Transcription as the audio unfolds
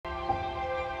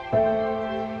Hi,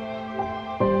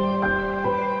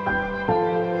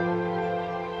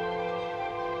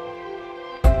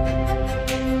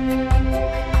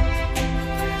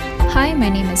 my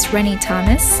name is Rennie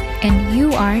Thomas, and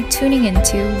you are tuning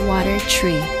into Water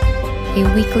Tree,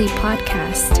 a weekly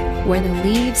podcast where the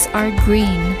leaves are green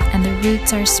and the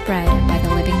roots are spread by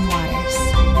the living waters.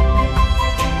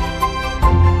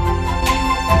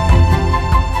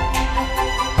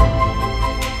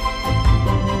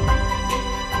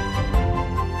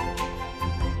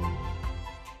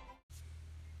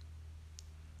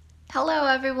 Hello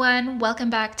everyone, welcome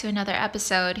back to another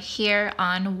episode here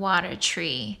on Water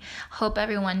Tree. Hope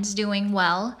everyone's doing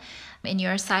well in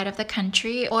your side of the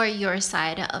country or your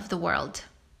side of the world.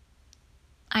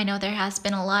 I know there has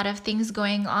been a lot of things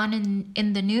going on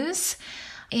in the news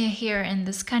here in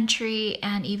this country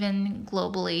and even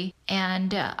globally.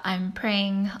 And I'm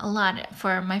praying a lot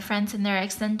for my friends and their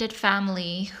extended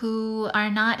family who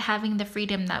are not having the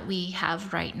freedom that we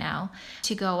have right now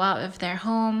to go out of their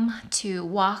home, to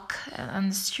walk on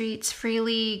the streets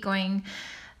freely, going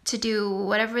to do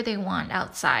whatever they want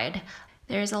outside.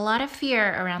 There's a lot of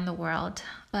fear around the world,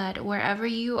 but wherever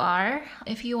you are,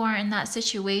 if you are in that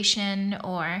situation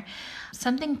or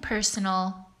something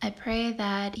personal, I pray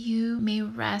that you may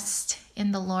rest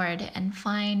in the Lord and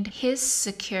find His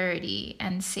security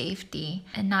and safety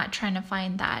and not trying to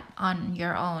find that on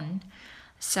your own.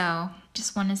 So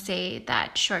just want to say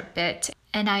that short bit.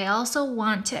 And I also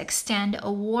want to extend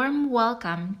a warm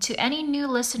welcome to any new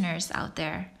listeners out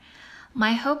there.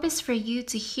 My hope is for you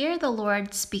to hear the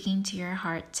Lord speaking to your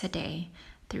heart today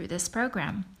through this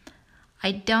program.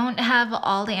 I don't have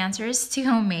all the answers to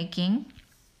homemaking,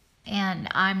 and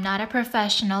I'm not a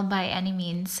professional by any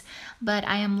means, but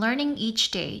I am learning each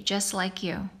day just like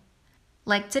you.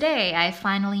 Like today, I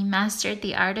finally mastered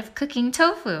the art of cooking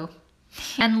tofu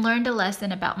and learned a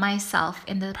lesson about myself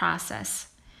in the process.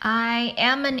 I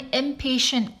am an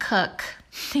impatient cook.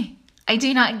 I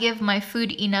do not give my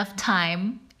food enough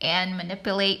time and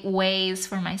manipulate ways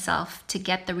for myself to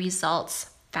get the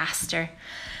results faster.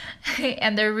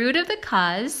 And the root of the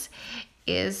cause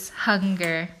is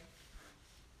hunger.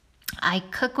 I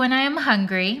cook when I am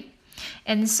hungry,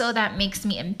 and so that makes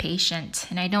me impatient,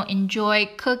 and I don't enjoy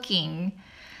cooking.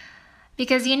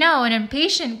 Because an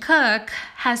impatient cook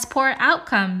has poor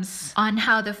outcomes on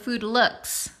how the food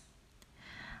looks.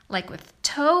 Like with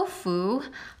tofu,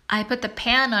 I put the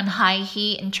pan on high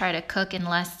heat and try to cook in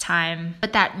less time,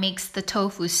 but that makes the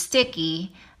tofu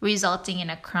sticky, resulting in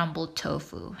a crumbled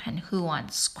tofu. And who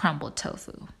wants crumbled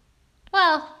tofu?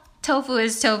 Well, tofu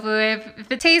is tofu.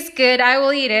 If it tastes good, I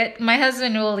will eat it. My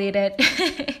husband will eat it.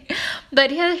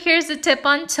 But here's a tip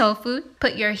on tofu.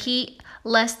 Put your heat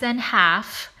less than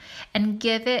half and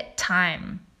give it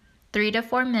time. 3 to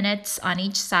 4 minutes on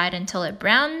each side until it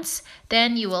browns.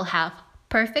 Then you will have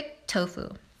perfect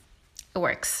tofu. It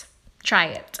works. Try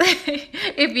it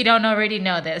if you don't already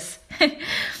know this.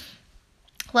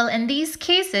 Well, in these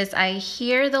cases, I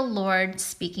hear the Lord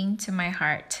speaking to my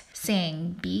heart,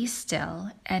 saying, "Be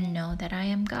still and know that I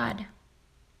am God."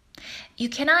 You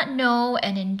cannot know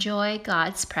and enjoy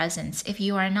God's presence if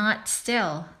you are not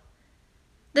still.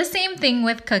 The same thing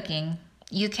with cooking.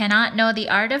 You cannot know the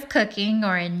art of cooking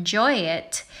or enjoy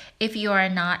it if you are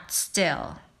not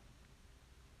still.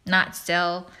 Not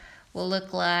still will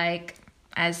look like,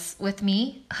 as with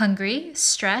me, hungry,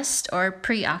 stressed, or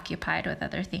preoccupied with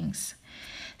other things.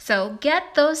 So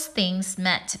get those things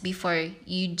met before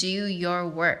you do your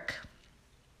work.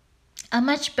 A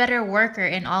much better worker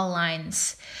in all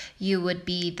lines you would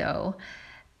be, though,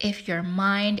 if your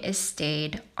mind is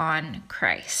stayed on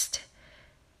Christ.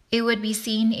 It would be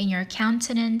seen in your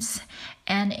countenance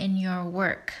and in your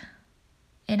work.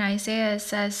 In Isaiah it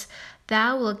says,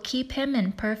 "Thou wilt keep him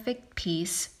in perfect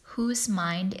peace, whose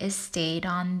mind is stayed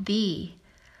on thee,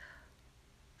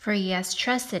 for he has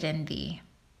trusted in thee."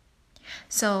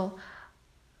 So,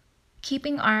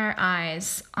 keeping our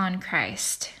eyes on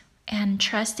Christ and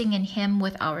trusting in Him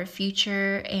with our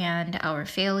future and our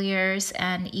failures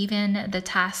and even the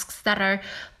tasks that are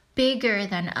bigger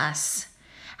than us.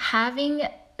 Having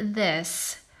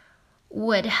this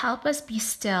would help us be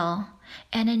still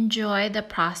and enjoy the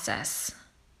process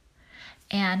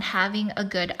and having a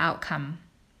good outcome.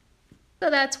 So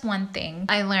that's one thing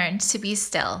I learned, to be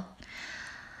still.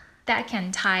 That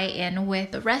can tie in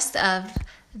with the rest of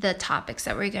the topics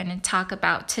that we're going to talk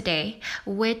about today,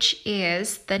 which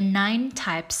is the 9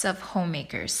 types of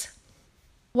homemakers.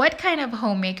 What kind of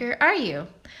homemaker are you?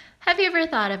 Have you ever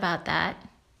thought about that?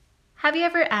 Have you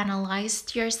ever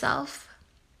analyzed yourself?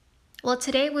 Well,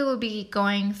 today we will be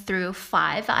going through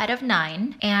 5 out of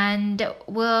 9, and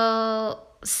we'll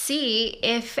see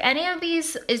if any of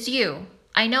these is you.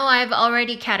 I know I've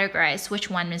already categorized which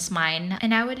one is mine,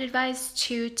 and I would advise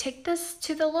to take this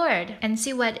to the Lord and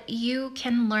see what you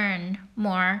can learn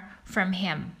more from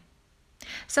Him.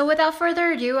 So without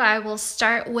further ado, I will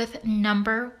start with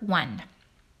number 1.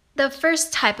 The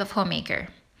first type of homemaker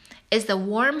is the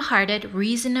warm-hearted,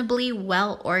 reasonably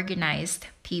well-organized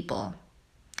people.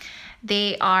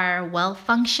 They are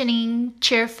well-functioning,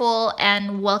 cheerful,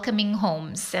 and welcoming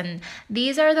homes. And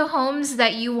these are the homes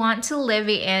that you want to live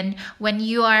in when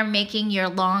you are making your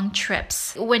long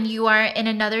trips. When you are in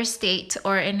another state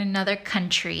or in another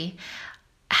country,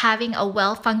 having a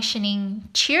well-functioning,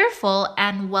 cheerful,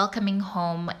 and welcoming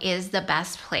home is the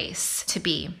best place to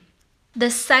be. The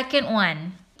second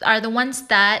one are the ones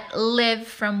that live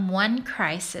from one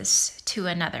crisis to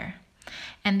another.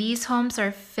 And these homes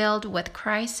are filled with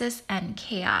crisis and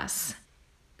chaos.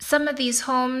 Some of these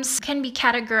homes can be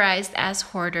categorized as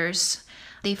hoarders.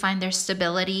 They find their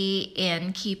stability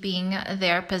in keeping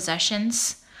their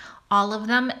possessions, all of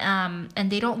them,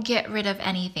 and they don't get rid of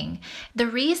anything. The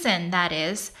reason that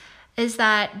is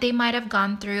that they might have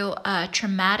gone through a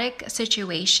traumatic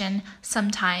situation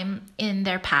sometime in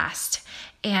their past,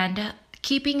 and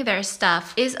keeping their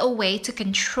stuff is a way to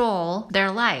control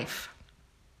their life.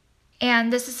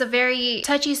 And this is a very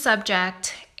touchy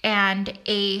subject and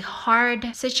a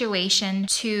hard situation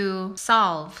to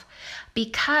solve,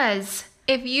 because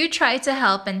if you try to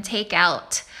help and take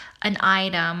out an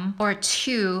item or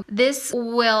two, this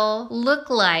will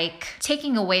look like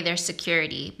taking away their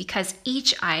security, because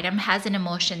each item has an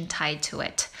emotion tied to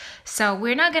it. So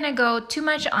we're not going to go too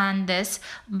much on this,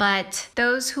 but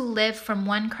those who live from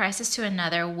one crisis to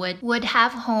another would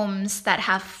have homes that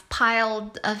have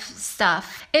piled of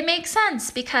stuff. It makes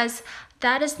sense, because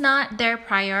that is not their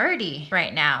priority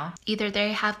right now. Either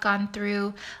they have gone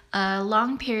through a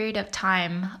long period of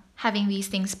time having these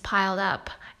things piled up,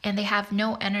 and they have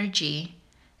no energy,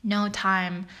 no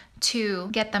time to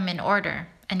get them in order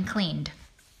and cleaned.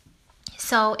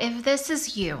 So if this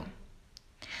is you,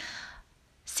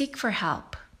 seek for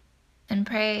help and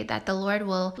pray that the Lord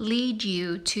will lead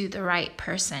you to the right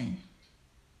person.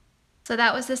 So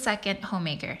that was the second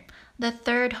homemaker. The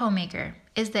third homemaker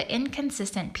is the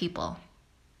inconsistent people.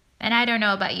 And I don't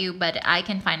know about you, but I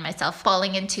can find myself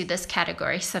falling into this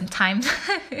category sometimes.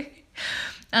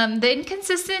 The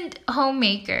inconsistent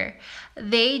homemaker,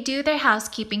 they do their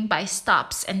housekeeping by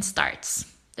stops and starts.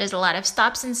 There's a lot of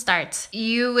stops and starts.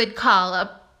 You would call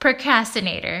a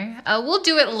procrastinator. We'll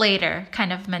do it later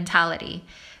kind of mentality.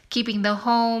 Keeping the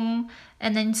home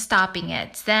and then stopping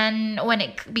it. Then when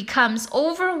it becomes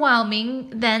overwhelming,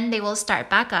 then they will start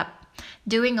back up,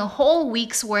 doing a whole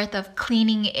week's worth of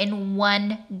cleaning in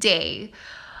one day.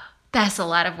 That's a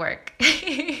lot of work.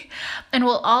 And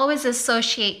we'll always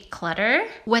associate clutter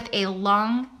with a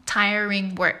long,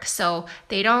 tiring work. So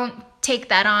they don't take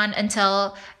that on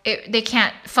until they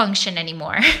can't function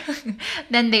anymore.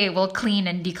 Then they will clean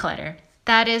and declutter.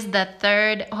 That is the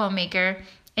third homemaker,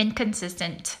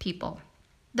 inconsistent people.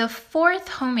 The fourth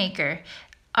homemaker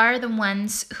are the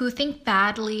ones who think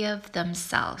badly of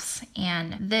themselves.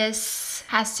 And this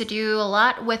has to do a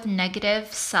lot with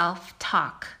negative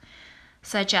self-talk,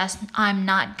 such as, I'm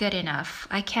not good enough.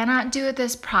 I cannot do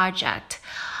this project.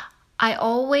 I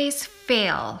always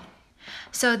fail.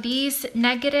 So these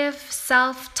negative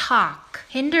self-talk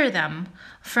hinder them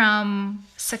from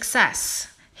success,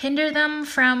 hinder them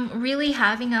from really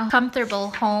having a comfortable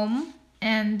home,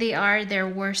 and they are their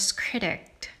worst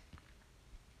critic.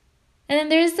 And then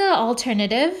there's the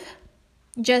alternative.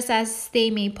 Just as they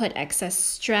may put excess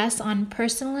stress on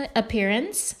personal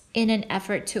appearance in an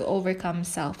effort to overcome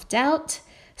self-doubt,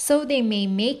 so they may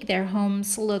make their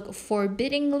homes look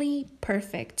forbiddingly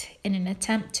perfect in an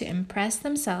attempt to impress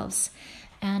themselves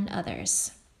and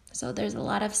others. So there's a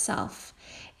lot of self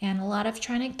and a lot of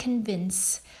trying to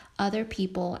convince other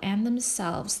people and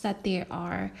themselves that they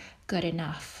are good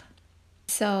enough.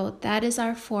 So that is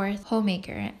our fourth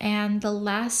homemaker. And the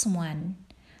last one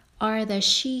are the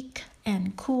chic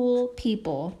and cool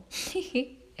people.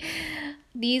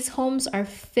 These homes are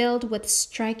filled with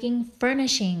striking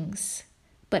furnishings,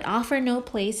 but offer no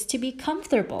place to be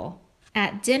comfortable.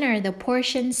 At dinner, the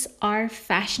portions are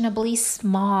fashionably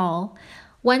small.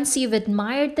 Once you've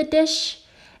admired the dish,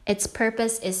 its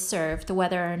purpose is served,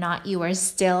 whether or not you are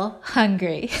still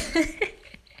hungry.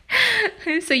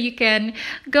 So you can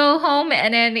go home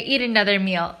and then eat another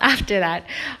meal after that.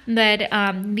 But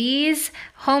these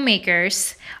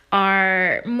homemakers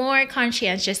are more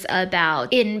conscientious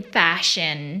about in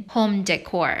fashion home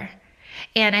decor.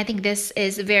 And I think this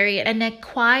is an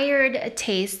acquired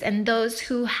taste, and those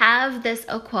who have this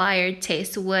acquired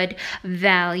taste would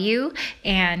value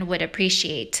and would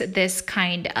appreciate this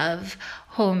kind of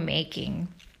homemaking.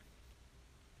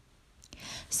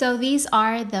 So these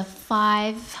are the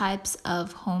 5 types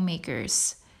of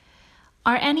homemakers.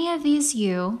 Are any of these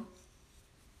you?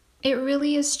 It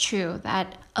really is true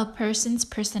that a person's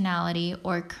personality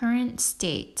or current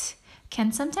state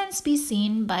can sometimes be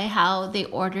seen by how they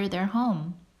order their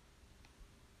home.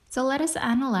 So let us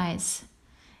analyze.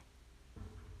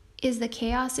 Is the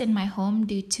chaos in my home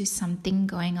due to something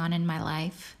going on in my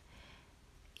life?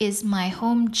 Is my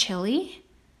home chilly?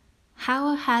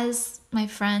 How has my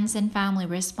friends and family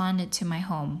responded to my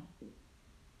home?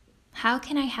 How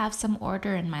can I have some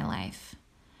order in my life?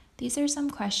 These are some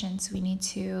questions we need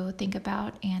to think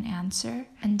about and answer,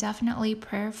 and definitely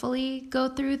prayerfully go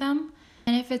through them.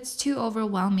 And if it's too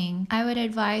overwhelming, I would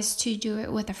advise to do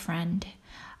it with a friend,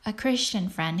 a Christian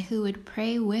friend who would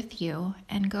pray with you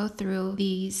and go through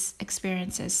these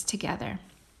experiences together.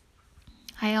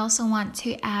 I also want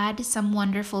to add some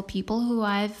wonderful people who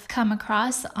I've come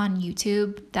across on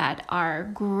YouTube that are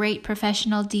great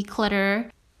professional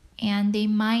declutterer, and they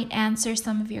might answer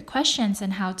some of your questions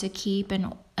on how to keep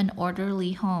an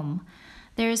orderly home.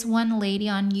 There's one lady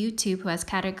on YouTube who has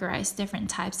categorized different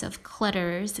types of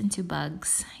clutterers into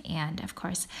bugs, and of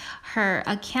course, her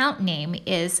account name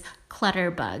is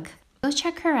Clutterbug. Go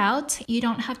check her out. You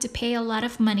don't have to pay a lot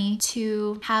of money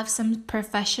to have some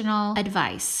professional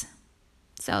advice.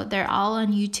 So they're all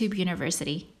on YouTube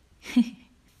University.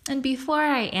 And before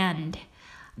I end,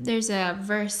 there's a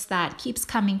verse that keeps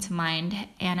coming to mind,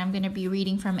 and I'm going to be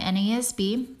reading from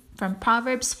NASB. From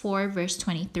Proverbs 4, verse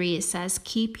 23, it says,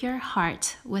 "Keep your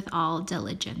heart with all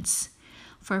diligence,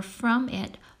 for from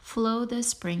it flow the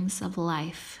springs of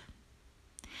life."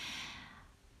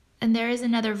 And there is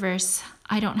another verse,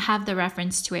 I don't have the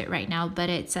reference to it right now, but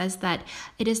it says that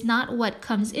it is not what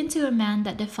comes into a man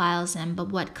that defiles him, but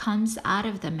what comes out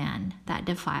of the man that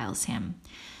defiles him.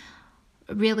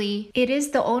 Really, it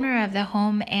is the owner of the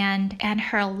home and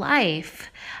her life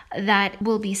that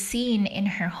will be seen in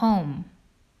her home.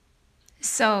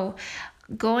 So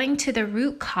going to the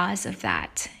root cause of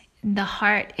that, the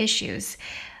heart issues,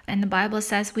 and the Bible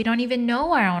says we don't even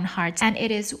know our own hearts, and it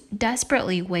is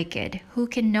desperately wicked. Who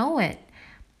can know it?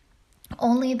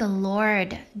 Only the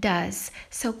Lord does.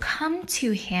 So come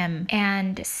to him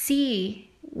and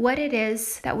see what it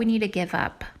is that we need to give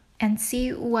up, and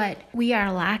see what we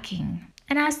are lacking,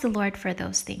 and ask the Lord for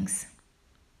those things.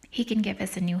 He can give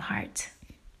us a new heart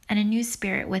and a new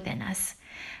spirit within us.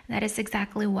 That is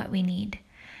exactly what we need.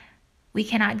 We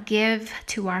cannot give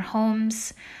to our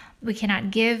homes. We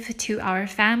cannot give to our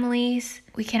families.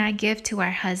 We cannot give to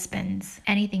our husbands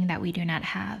anything that we do not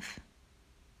have.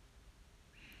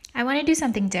 I want to do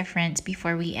something different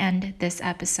before we end this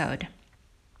episode.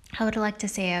 I would like to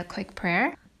say a quick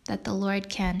prayer that the Lord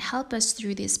can help us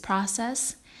through this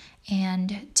process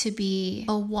and to be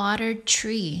a watered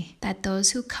tree, that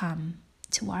those who come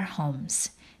to our homes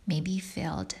may be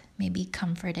filled, may be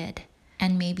comforted,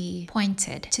 and may be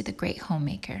pointed to the great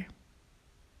homemaker.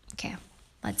 Okay,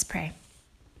 let's pray.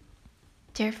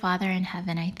 Dear Father in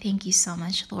heaven, I thank you so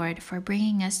much, Lord, for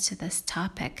bringing us to this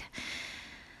topic.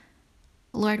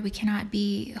 Lord, we cannot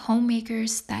be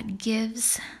homemakers that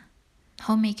gives,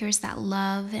 homemakers that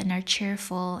love and are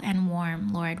cheerful and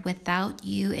warm, Lord, without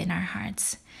you in our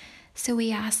hearts. So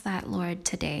we ask that, Lord,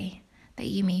 today, that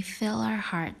you may fill our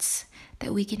hearts,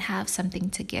 that we can have something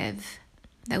to give,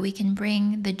 that we can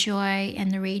bring the joy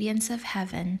and the radiance of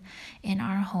heaven in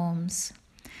our homes.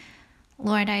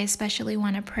 Lord, I especially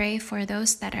want to pray for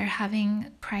those that are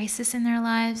having crisis in their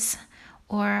lives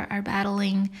or are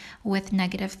battling with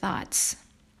negative thoughts.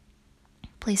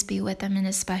 Please be with them in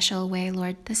a special way,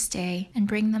 Lord, this day, and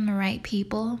bring them the right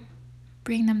people,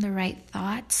 bring them the right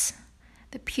thoughts,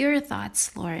 the pure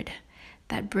thoughts, Lord,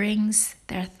 that brings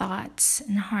their thoughts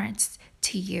and hearts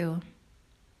to you.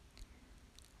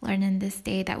 Lord, in this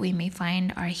day that we may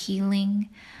find our healing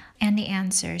and the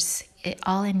answers,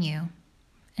 all in you.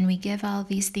 And we give all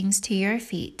these things to your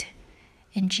feet.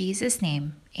 In Jesus'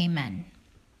 name, amen.